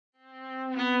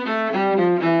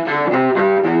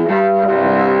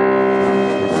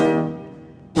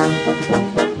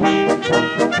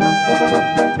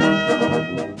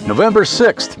November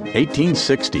 6th,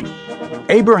 1860.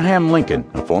 Abraham Lincoln,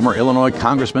 a former Illinois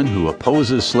congressman who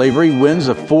opposes slavery, wins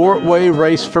a four-way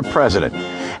race for president.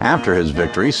 After his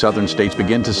victory, Southern states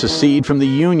begin to secede from the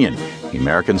Union. The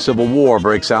American Civil War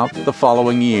breaks out the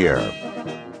following year.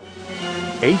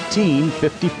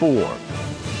 1854.